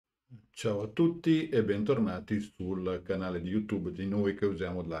Ciao a tutti e bentornati sul canale di YouTube di Noi Che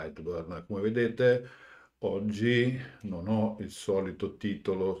Usiamo Lightburn. Come vedete, oggi non ho il solito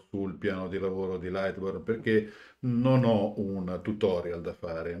titolo sul piano di lavoro di Lightburn perché non ho un tutorial da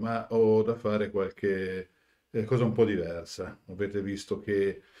fare, ma ho da fare qualche cosa un po' diversa. Avete visto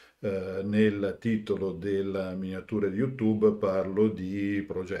che nel titolo della miniatura di YouTube parlo di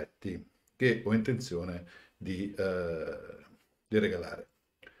progetti che ho intenzione di regalare.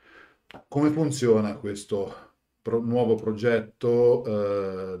 Come funziona questo nuovo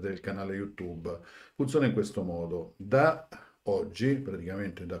progetto del canale YouTube? Funziona in questo modo. Da oggi,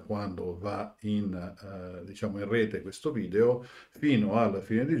 praticamente da quando va diciamo in rete questo video, fino alla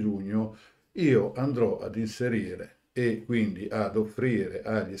fine di giugno, io andrò ad inserire e quindi ad offrire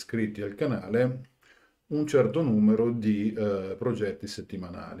agli iscritti al canale un certo numero di progetti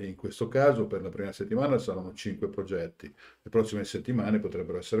settimanali. In questo caso per la prima settimana saranno 5 progetti, le prossime settimane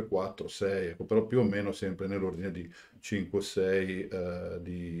potrebbero essere 4, 6, ecco, però più o meno sempre nell'ordine di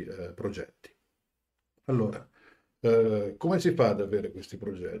 5-6 progetti. Allora, come si fa ad avere questi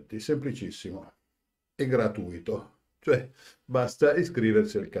progetti? Semplicissimo, è gratuito, cioè basta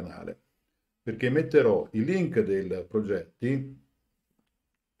iscriversi al canale, perché metterò i link dei progetti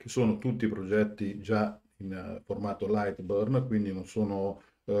che sono tutti progetti già in formato Lightburn, quindi non sono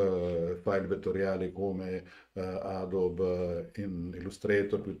file vettoriali come Adobe in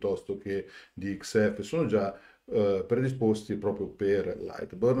Illustrator piuttosto che di XF, sono già predisposti proprio per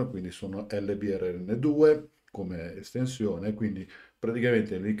Lightburn, quindi sono LBRN2 come estensione, quindi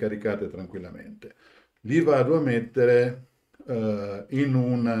praticamente li caricate tranquillamente. Li vado a mettere in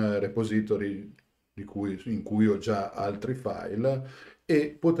un repository in cui ho già altri file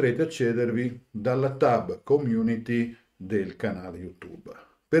e potrete accedervi dalla tab Community del canale YouTube.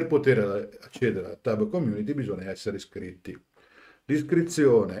 Per poter accedere alla tab Community bisogna essere iscritti.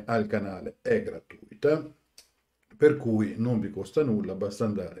 L'iscrizione al canale è gratuita, per cui non vi costa nulla, basta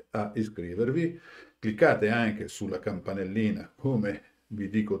andare a iscrivervi. Cliccate anche sulla campanellina, come vi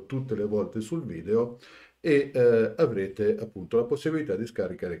dico tutte le volte sul video, e avrete appunto la possibilità di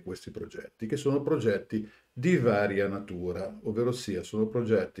scaricare questi progetti, che sono progetti di varia natura, ovvero sia sono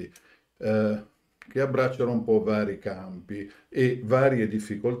progetti che abbracciano un po' vari campi e varie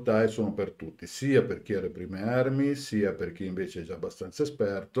difficoltà e sono per tutti, sia per chi ha le prime armi, sia per chi invece è già abbastanza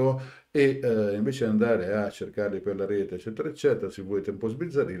esperto e invece di andare a cercarli per la rete, eccetera, eccetera, se volete un po'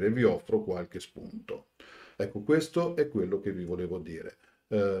 sbizzarrire, vi offro qualche spunto. Ecco, questo è quello che vi volevo dire.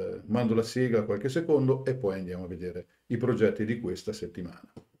 Mando la sigla qualche secondo e poi andiamo a vedere i progetti di questa settimana.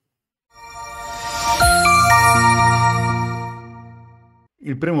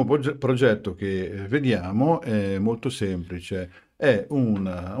 Il primo progetto che vediamo è molto semplice, è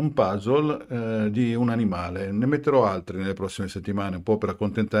un puzzle di un animale. Ne metterò altri nelle prossime settimane, un po' per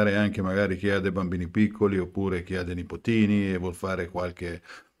accontentare anche magari chi ha dei bambini piccoli oppure chi ha dei nipotini e vuol fare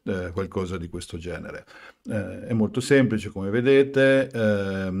qualcosa di questo genere. È molto semplice, come vedete,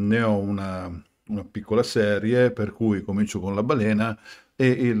 ne ho una piccola serie, per cui comincio con la balena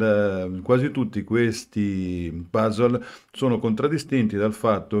e quasi tutti questi puzzle sono contraddistinti dal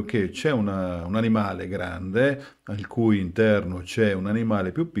fatto che c'è un animale grande al cui interno c'è un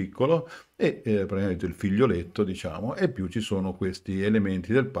animale più piccolo e praticamente il figlioletto, diciamo, e più ci sono questi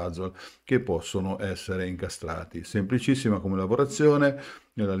elementi del puzzle che possono essere incastrati. Semplicissima come lavorazione,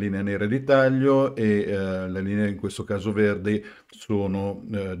 la linea nera di taglio e le linee in questo caso verdi sono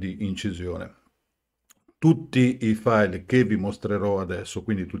di incisione. Tutti i file che vi mostrerò adesso,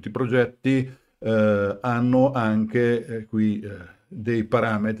 quindi tutti i progetti, hanno anche qui dei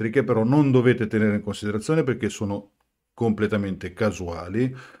parametri che però non dovete tenere in considerazione perché sono completamente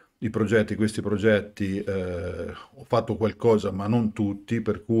casuali. Questi progetti, ho fatto qualcosa ma non tutti,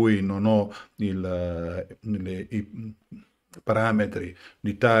 per cui non ho i parametri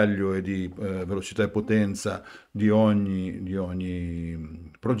di taglio e di velocità e potenza di ogni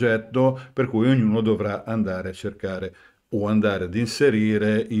progetto, per cui ognuno dovrà andare a cercare o andare ad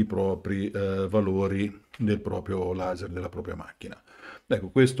inserire i propri valori del proprio laser, della propria macchina. Ecco,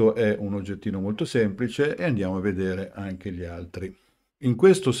 questo è un oggettino molto semplice e andiamo a vedere anche gli altri. In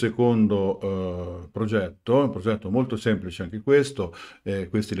questo secondo progetto, un progetto molto semplice anche questo,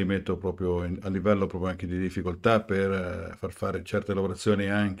 questi li metto proprio a livello proprio anche di difficoltà per far fare certe lavorazioni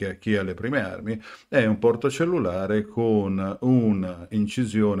anche a chi ha le prime armi, è un portacellulare con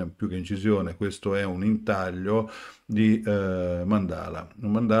un'incisione, più che incisione, questo è un intaglio di mandala.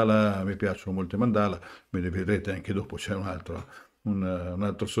 Un mandala, mi piacciono molto i mandala, vedrete anche dopo c'è un altro un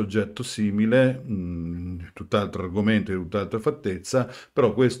altro soggetto simile, tutt'altro argomento, di tutt'altra fattezza,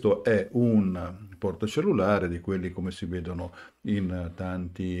 però questo è un portacellulare di quelli come si vedono in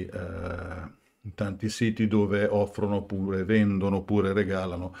tanti siti dove offrono pure, vendono oppure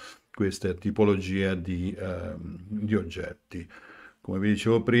regalano questa tipologia di oggetti. Come vi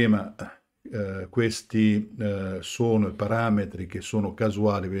dicevo prima, questi sono i parametri che sono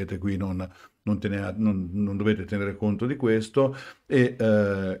casuali, vedete qui non dovete tenere conto di questo, e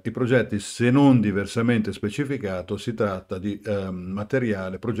i progetti, se non diversamente specificato, si tratta di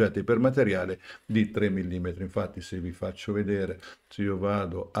materiale, progetti per materiale di 3 mm. Infatti, se vi faccio vedere, se io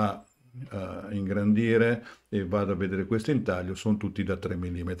vado a ingrandire e vado a vedere questo intaglio, sono tutti da 3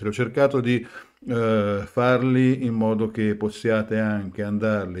 mm. Ho cercato di farli in modo che possiate anche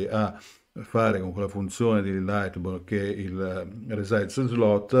andarli a fare con quella funzione di Lightburn che è il resize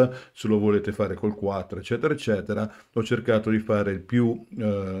slot, se lo volete fare col 4 eccetera eccetera. Ho cercato di fare il più,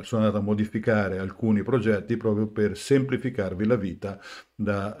 sono andato a modificare alcuni progetti proprio per semplificarvi la vita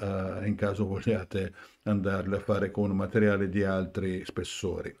in caso vogliate andarli a fare con materiali di altri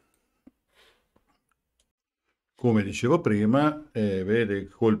spessori. Come dicevo prima, vede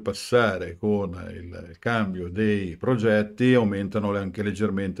col passare, con il cambio dei progetti, aumentano anche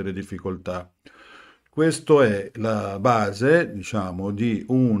leggermente le difficoltà. Questa è la base, diciamo, di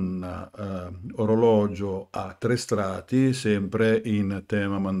un orologio a 3 strati, sempre in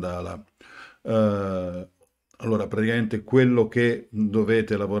tema mandala. Allora, praticamente quello che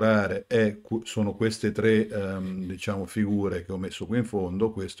dovete lavorare sono queste 3, diciamo, figure che ho messo qui in fondo.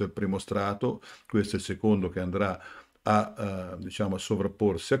 Questo è il primo strato, questo è il secondo che andrà diciamo, a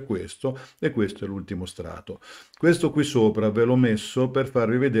sovrapporsi a questo, e questo è l'ultimo strato. Questo qui sopra ve l'ho messo per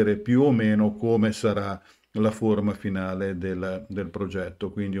farvi vedere più o meno come sarà la forma finale del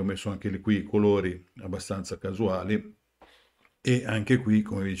progetto, quindi ho messo anche qui i colori abbastanza casuali, e anche qui,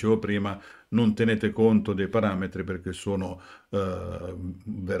 come vi dicevo prima, non tenete conto dei parametri perché sono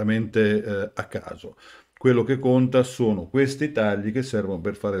veramente a caso. Quello che conta sono questi tagli che servono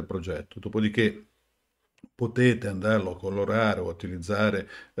per fare il progetto. Dopodiché potete andarlo a colorare o utilizzare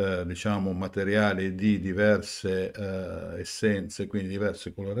diciamo materiali di diverse essenze, quindi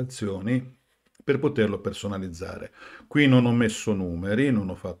diverse colorazioni, per poterlo personalizzare. Qui non ho messo numeri, non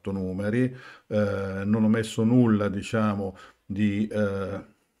ho fatto numeri, non ho messo nulla, diciamo,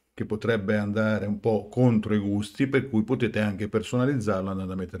 che potrebbe andare un po' contro i gusti, per cui potete anche personalizzarlo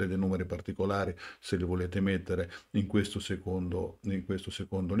andando a mettere dei numeri particolari se li volete mettere in questo secondo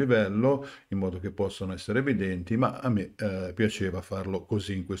livello, in modo che possano essere evidenti, ma a me piaceva farlo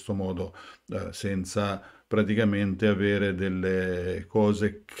così, in questo modo, senza praticamente avere delle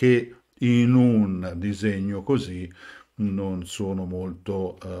cose che in un disegno così non sono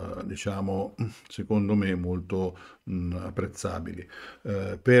molto, diciamo, secondo me molto apprezzabili.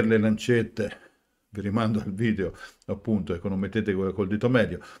 Per le lancette vi rimando al video, appunto, ecco, non mettete col dito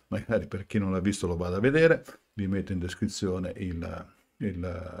medio, magari per chi non l'ha visto lo vada a vedere, vi metto in descrizione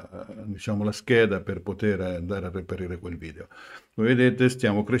diciamo, la scheda per poter andare a reperire quel video. Come vedete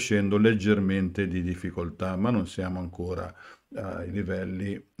stiamo crescendo leggermente di difficoltà, ma non siamo ancora ai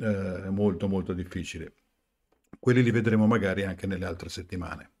livelli molto molto difficili. Quelli li vedremo magari anche nelle altre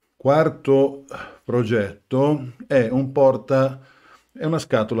settimane. Quarto progetto è è una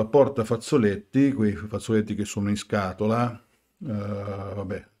scatola porta fazzoletti, quei fazzoletti che sono in scatola.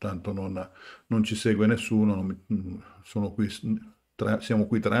 Vabbè, tanto non ci segue nessuno, sono qui, siamo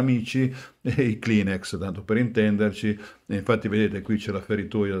qui tra amici, e i Kleenex, tanto per intenderci. E infatti vedete qui c'è la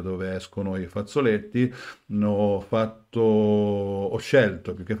feritoia dove escono i fazzoletti. Ho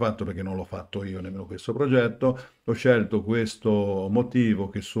scelto, più che fatto perché non l'ho fatto io nemmeno questo progetto, ho scelto questo motivo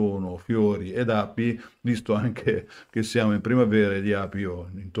che sono fiori ed api, visto anche che siamo in primavera e di api io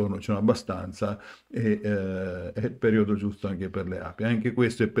intorno ce n'ho abbastanza, e è il periodo giusto anche per le api. Anche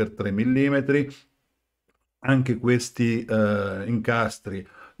questo è per 3 mm, anche questi incastri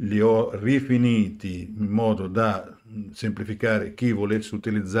li ho rifiniti in modo da semplificare chi volesse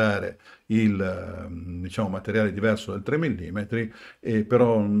utilizzare il diciamo, materiale diverso dal 3 mm, e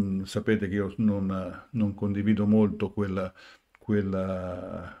però sapete che io non condivido molto quella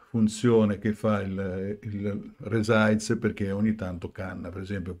funzione che fa il resize, perché ogni tanto canna. Per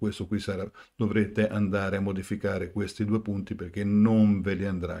esempio questo qui dovrete andare a modificare questi 2 punti perché non ve li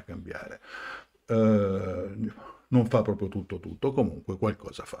andrà a cambiare. Non fa proprio tutto, comunque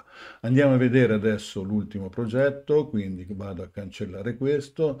qualcosa fa. Andiamo a vedere adesso l'ultimo progetto, quindi vado a cancellare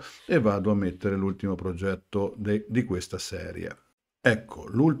questo e vado a mettere l'ultimo progetto di questa serie. Ecco,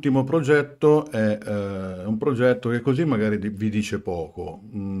 l'ultimo progetto è un progetto che così magari vi dice poco,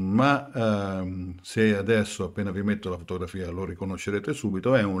 ma se adesso appena vi metto la fotografia lo riconoscerete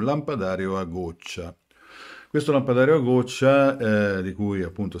subito, è un lampadario a goccia. Questo lampadario a goccia, di cui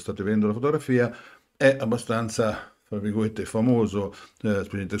appunto state vedendo la fotografia, è abbastanza, tra virgolette, famoso,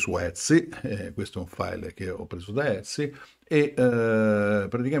 specialmente su Etsy. Questo è un file che ho preso da Etsy, e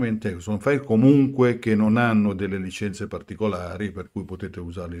praticamente sono file comunque che non hanno delle licenze particolari, per cui potete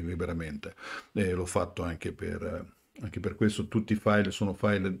usarli liberamente. L'ho fatto anche per questo. Tutti i file sono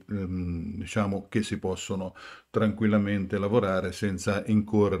file, diciamo, che si possono tranquillamente lavorare senza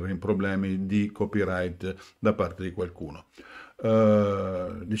incorrere in problemi di copyright da parte di qualcuno.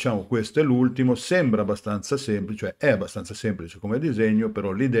 Diciamo, questo è l'ultimo, sembra abbastanza semplice, cioè è abbastanza semplice come disegno,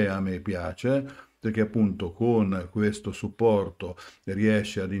 però l'idea a me piace, perché appunto con questo supporto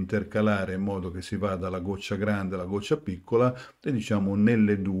riesce ad intercalare in modo che si va dalla goccia grande alla goccia piccola, e diciamo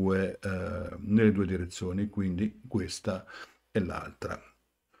nelle due direzioni, quindi questa e l'altra.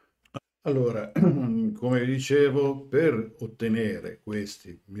 Allora, come vi dicevo, per ottenere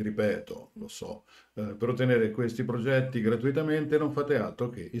questi, mi ripeto, lo so, per ottenere questi progetti gratuitamente non fate altro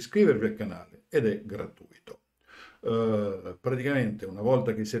che iscrivervi al canale, ed è gratuito. Praticamente una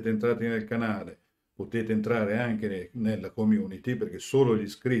volta che siete entrati nel canale potete entrare anche nella community, perché solo gli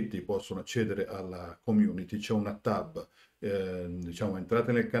iscritti possono accedere alla community. C'è una tab, diciamo,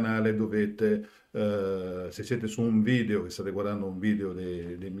 entrate nel canale, dovete, se siete su un video, che state guardando un video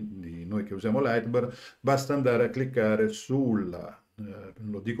di Noi Che Usiamo Lightburn, basta andare a cliccare sulla,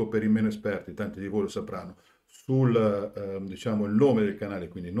 lo dico per i meno esperti, tanti di voi lo sapranno, sul, diciamo, il nome del canale,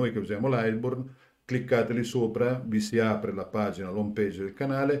 quindi Noi Che Usiamo Lightburn. Cliccate lì sopra, vi si apre la pagina, l'home page del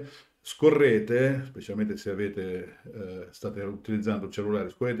canale, scorrete, specialmente se state utilizzando il cellulare,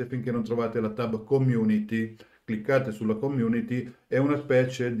 scorrete finché non trovate la tab Community, cliccate sulla Community, è una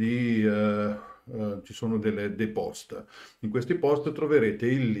specie di... ci sono dei post. In questi post troverete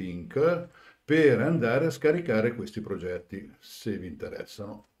il link per andare a scaricare questi progetti, se vi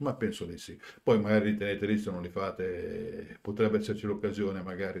interessano, ma penso di sì. Poi magari li tenete lì, se non li fate, potrebbe esserci l'occasione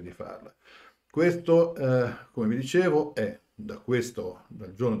magari di farla. Questo, come vi dicevo, è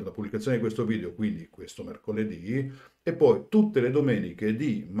dal giorno della pubblicazione di questo video, quindi questo mercoledì, e poi tutte le domeniche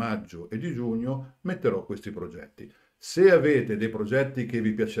di maggio e di giugno metterò questi progetti. Se avete dei progetti che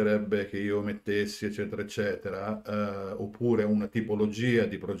vi piacerebbe che io mettessi, eccetera, eccetera, oppure una tipologia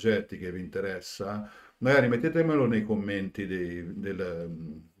di progetti che vi interessa, magari mettetemelo nei commenti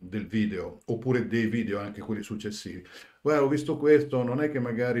del video, oppure dei video, anche quelli successivi. Guarda, ho visto questo, non è che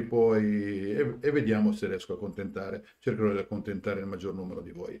magari poi... e vediamo se riesco a accontentare, cercherò di accontentare il maggior numero di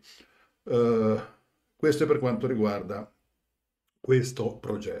voi. Eh, Questo è per quanto riguarda questo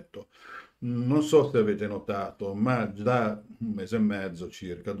progetto. Non so se avete notato, ma da un mese e mezzo,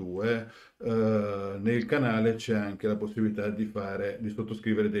 circa due, nel canale c'è anche la possibilità di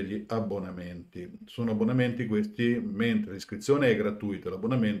sottoscrivere degli abbonamenti. Sono abbonamenti questi, mentre l'iscrizione è gratuita,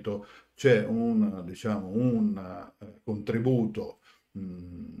 l'abbonamento c'è diciamo, un contributo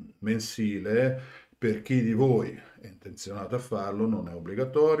mensile. Per chi di voi è intenzionato a farlo, non è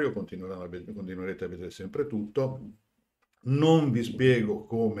obbligatorio, continuerete a vedere sempre tutto. Non vi spiego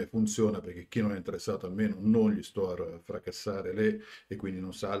come funziona, perché chi non è interessato almeno non gli sto a fracassare e quindi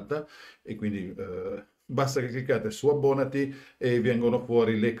non salta, e quindi basta che cliccate su abbonati e vengono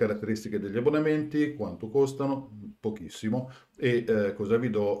fuori le caratteristiche degli abbonamenti, quanto costano, pochissimo, e cosa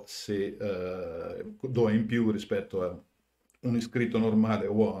vi do se do in più rispetto a un iscritto normale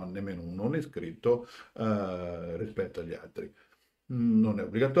o a nemmeno un non iscritto rispetto agli altri. Non è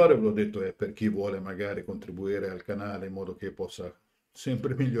obbligatorio, ve l'ho detto, è per chi vuole magari contribuire al canale in modo che possa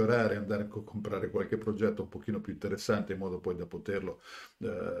sempre migliorare, andare a comprare qualche progetto un pochino più interessante, in modo poi da poterlo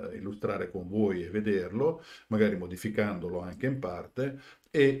illustrare con voi e vederlo, magari modificandolo anche in parte.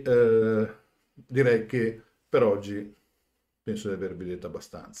 E direi che per oggi penso di avervi detto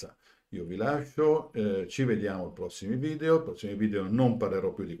abbastanza. Io vi lascio, ci vediamo ai prossimi video. Ai prossimi video non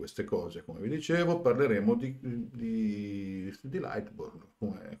parlerò più di queste cose, come vi dicevo, parleremo di Lightburn,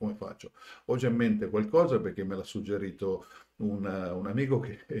 come faccio. Ho già in mente qualcosa perché me l'ha suggerito un amico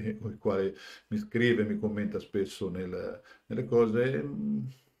con il quale mi scrive, mi commenta spesso nelle cose.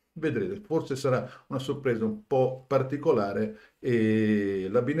 Vedrete, forse sarà una sorpresa un po' particolare, e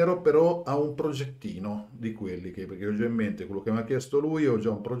l'abbinerò però a un progettino di quelli perché ho già in mente quello che mi ha chiesto lui. Ho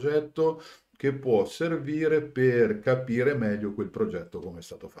già un progetto che può servire per capire meglio quel progetto come è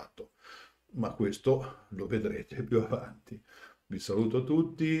stato fatto, ma questo lo vedrete più avanti. Vi saluto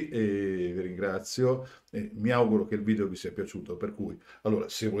tutti e vi ringrazio e mi auguro che il video vi sia piaciuto, per cui, allora,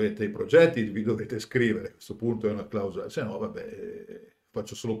 se volete i progetti vi dovete scrivere, a questo punto è una clausola, se no, vabbè,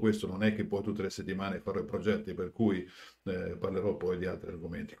 faccio solo questo, non è che poi tutte le settimane farò i progetti, per cui parlerò poi di altri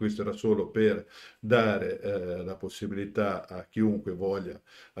argomenti. Questo era solo per dare la possibilità a chiunque voglia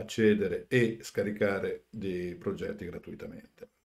accedere e scaricare dei progetti gratuitamente.